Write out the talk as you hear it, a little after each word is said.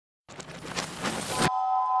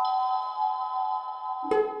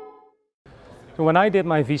So when I did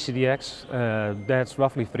my VCDX, that's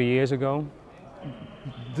roughly 3 years ago,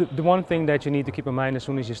 the one thing that you need to keep in mind as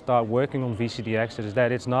soon as you start working on VCDX is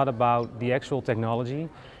that it's not about the actual technology,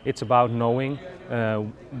 it's about knowing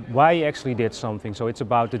why you actually did something. So it's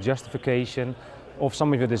about the justification of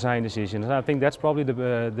some of your design decisions. And I think that's probably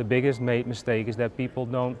the biggest made mistake, is that people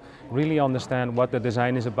don't really understand what the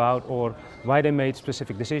design is about or why they made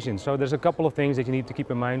specific decisions. So there's a couple of things that you need to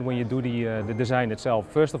keep in mind when you do the design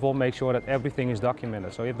itself. First of all, make sure that everything is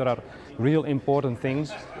documented. So if there are real important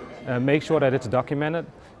things, make sure that it's documented,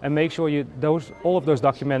 and make sure all of those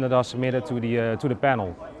documented are submitted to the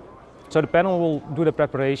panel. So the panel will do the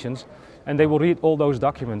preparations and they will read all those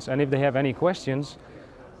documents, and if they have any questions,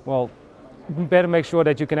 well, you better make sure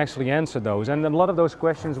that you can actually answer those. And a lot of those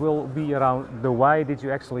questions will be around the why did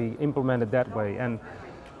you actually implement it that way. And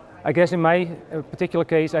I guess in my particular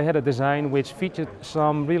case, I had a design which featured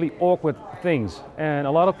some really awkward things, and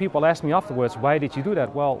a lot of people asked me afterwards, why did you do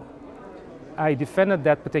that? Well, I defended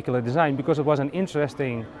that particular design because it was an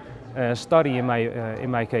interesting study in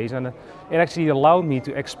my case, and it actually allowed me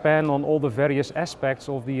to expand on all the various aspects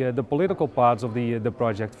of the political parts of the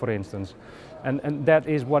project, for instance. And that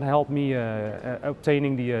is what helped me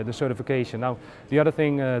obtaining the certification. Now, the other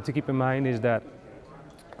thing to keep in mind is that,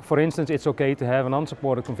 for instance, it's okay to have an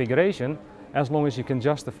unsupported configuration as long as you can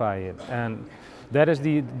justify it. And that is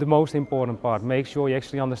the most important part. Make sure you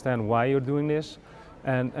actually understand why you're doing this,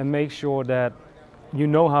 and make sure that you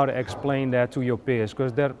know how to explain that to your peers,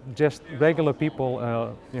 because they're just regular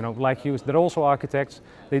people, like you. They're also architects.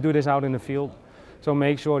 They do this out in the field. So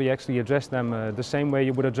make sure you actually address them the same way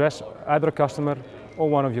you would address either a customer or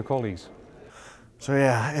one of your colleagues. So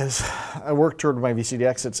yeah, as I work toward my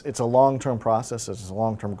VCDX, it's a long-term process, it's a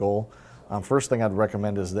long-term goal. First thing I'd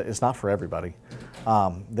recommend is that it's not for everybody.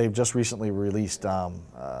 They've just recently released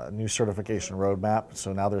a new certification roadmap,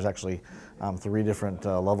 so now there's actually 3 different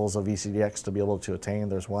levels of VCDX to be able to attain.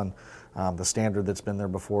 There's one, the standard that's been there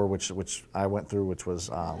before, which I went through, which was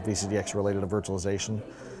VCDX related to virtualization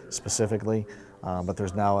specifically. But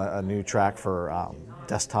there's now a new track for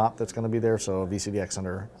desktop that's going to be there, so VCDX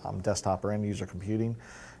under desktop or end user computing,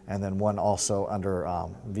 and then one also under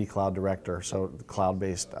vCloud Director, so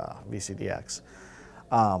cloud-based VCDX.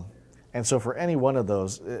 And so for any one of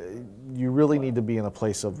those, you really need to be in a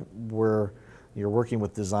place of where you're working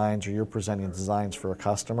with designs, or you're presenting designs for a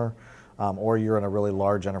customer, or you're in a really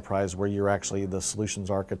large enterprise where you're actually the solutions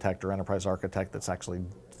architect or enterprise architect that's actually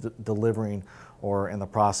delivering or in the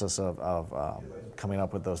process of coming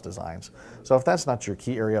up with those designs. So if that's not your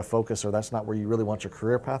key area of focus, or that's not where you really want your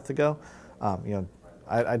career path to go,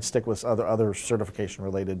 I'd stick with other certification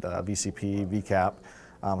related, VCP,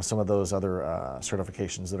 VCAP, some of those other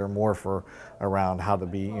certifications that are more for around how to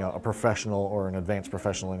be a professional or an advanced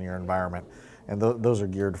professional in your environment. And those are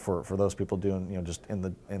geared for those people doing just in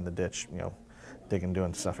the ditch, digging,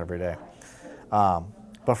 doing stuff every day.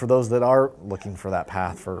 But for those that are looking for that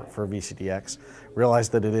path for VCDX, realize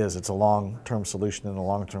that it's a long-term solution and a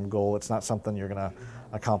long-term goal. It's not something you're going to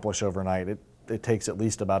accomplish overnight. It takes at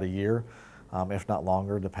least about a year, if not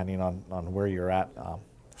longer, depending on where you're at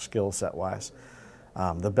skill set wise.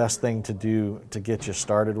 The best thing to do to get you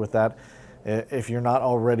started with that, if you're not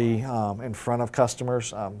already in front of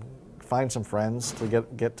customers, find some friends to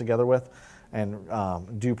get together with and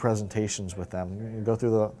do presentations with them. Go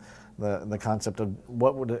through the concept of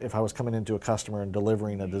what would, if I was coming into a customer and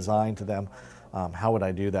delivering a design to them, how would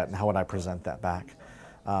I do that and how would I present that back?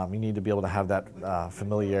 You need to be able to have that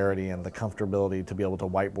familiarity and the comfortability to be able to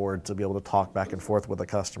whiteboard, to be able to talk back and forth with a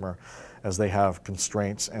customer as they have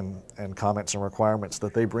constraints and comments and requirements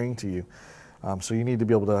that they bring to you. So you need to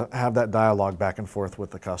be able to have that dialogue back and forth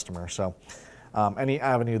with the customer. So any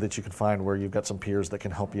avenue that you can find where you've got some peers that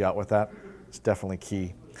can help you out with that is definitely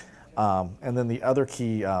key. And then the other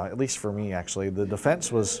key, at least for me actually, the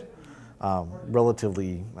defense was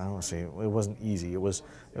relatively, I don't want to say, it wasn't easy, it was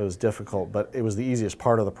difficult, but it was the easiest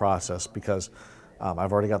part of the process because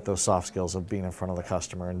I've already got those soft skills of being in front of the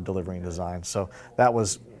customer and delivering design. So that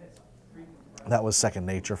was second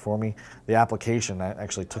nature for me. The application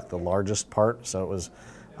actually took the largest part, so it was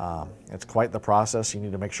it's quite the process. You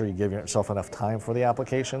need to make sure you give yourself enough time for the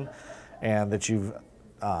application and that you've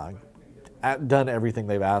done everything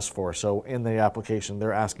they've asked for. So in the application,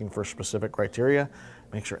 they're asking for specific criteria.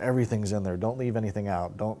 Make sure everything's in there. Don't leave anything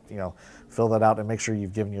out. Don't fill that out, and make sure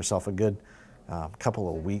you've given yourself a good couple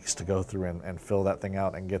of weeks to go through and fill that thing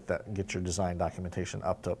out and get your design documentation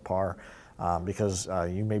up to par. Because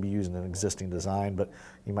you may be using an existing design, but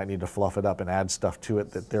you might need to fluff it up and add stuff to it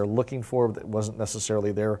that they're looking for that wasn't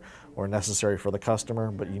necessarily there or necessary for the customer,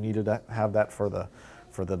 but you needed to have that for the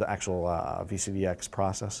actual VCDX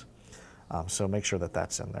process. So make sure that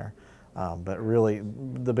that's in there. But really,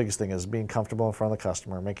 the biggest thing is being comfortable in front of the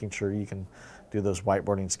customer, making sure you can do those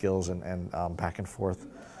whiteboarding skills and back and forth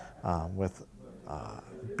with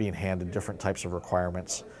being handed different types of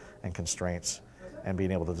requirements and constraints, and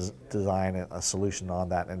being able to design a solution on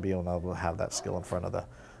that and be able to have that skill in front of the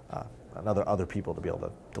other people to be able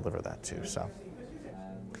to deliver that too.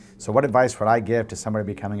 So what advice would I give to somebody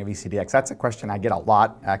becoming a VCDX? That's a question I get a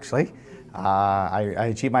lot, actually. I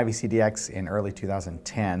achieved my VCDX in early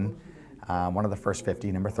 2010, one of the first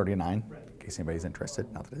 50, number 39, in case anybody's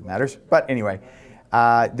interested, not that it matters. But anyway,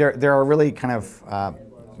 there are really kind of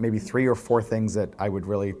maybe 3 or 4 things that I would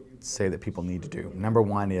really say that people need to do. Number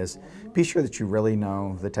one is be sure that you really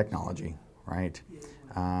know the technology, right?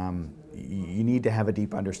 You need to have a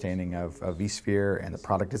deep understanding of vSphere and the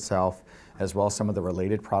product itself, as well as some of the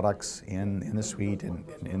related products in the suite and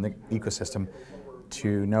in the ecosystem,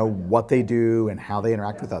 to know what they do and how they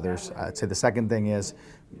interact with others. I'd say the second thing is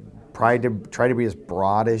try to be as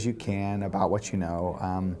broad as you can about what you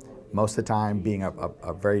know. Most of the time, being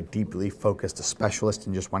a very deeply focused specialist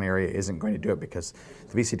in just one area isn't going to do it, because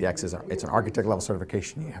the VCDX it's an architect level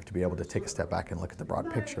certification. You have to be able to take a step back and look at the broad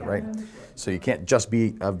picture, right? So you can't just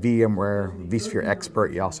be a VMware vSphere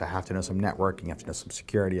expert. You also have to know some networking, you have to know some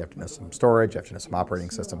security, you have to know some storage, you have to know some operating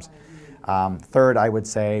systems. Third, I would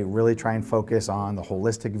say really try and focus on the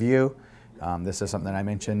holistic view. This is something that I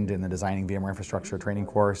mentioned in the Designing VMware Infrastructure training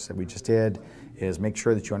course that we just did, is make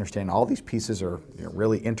sure that you understand all these pieces are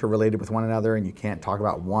really interrelated with one another, and you can't talk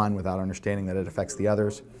about one without understanding that it affects the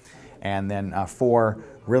others. And then 4,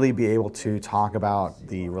 really be able to talk about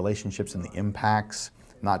the relationships and the impacts,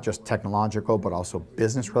 not just technological, but also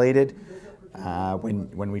business related.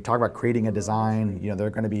 When we talk about creating a design, there are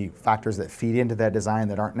going to be factors that feed into that design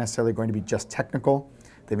that aren't necessarily going to be just technical.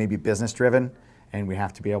 They may be business driven, and we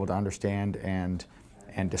have to be able to understand and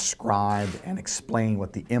describe and explain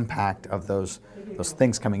what the impact of those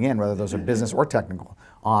things coming in, whether those are business or technical,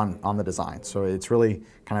 on the design. So it's really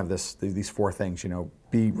kind of these 4 things.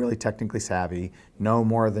 Be really technically savvy, know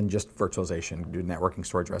more than just virtualization, do networking,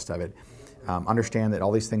 storage, rest of it. Understand that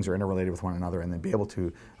all these things are interrelated with one another, and then be able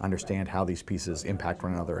to understand how these pieces impact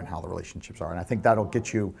one another and how the relationships are. And I think that'll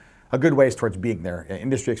get you a good ways towards being there.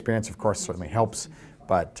 Industry experience, of course, certainly helps,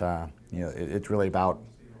 but it's really about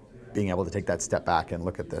being able to take that step back and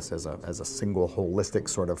look at this as a single holistic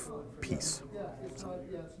sort of piece.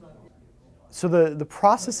 So the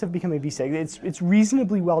process of becoming a VCDX, it's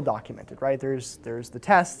reasonably well documented, right? There's the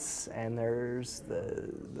tests, and there's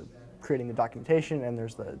the creating the documentation, and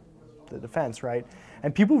there's the defense, right?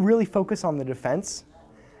 And people really focus on the defense,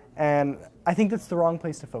 and I think that's the wrong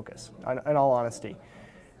place to focus, in all honesty,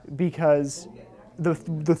 because the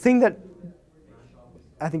thing that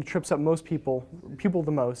I think trips up most people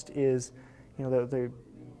the most is,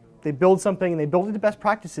 they build something and they build it to best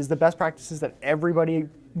practices, the best practices that everybody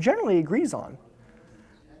generally agrees on.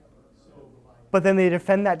 But then they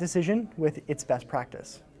defend that decision with its best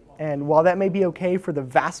practice. And while that may be okay for the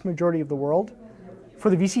vast majority of the world, for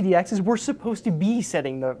the VCDXs, we're supposed to be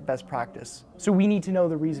setting the best practice. So we need to know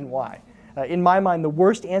the reason why. In my mind, the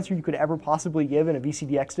worst answer you could ever possibly give in a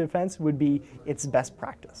VCDX defense would be its best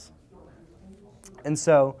practice. And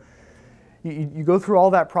so you go through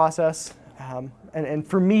all that process. And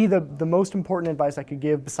for me, the most important advice I could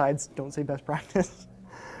give, besides don't say best practice,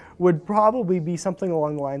 would probably be something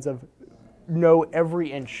along the lines of know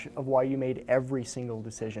every inch of why you made every single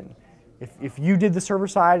decision. If you did the server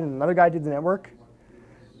side and another guy did the network,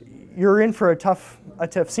 you're in for a tough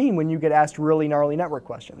scene when you get asked really gnarly network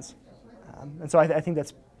questions. And so I think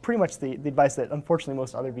that's pretty much the advice that unfortunately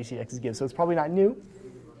most other VCDXs give. So it's probably not new,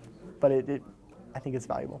 but I think it's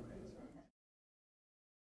valuable.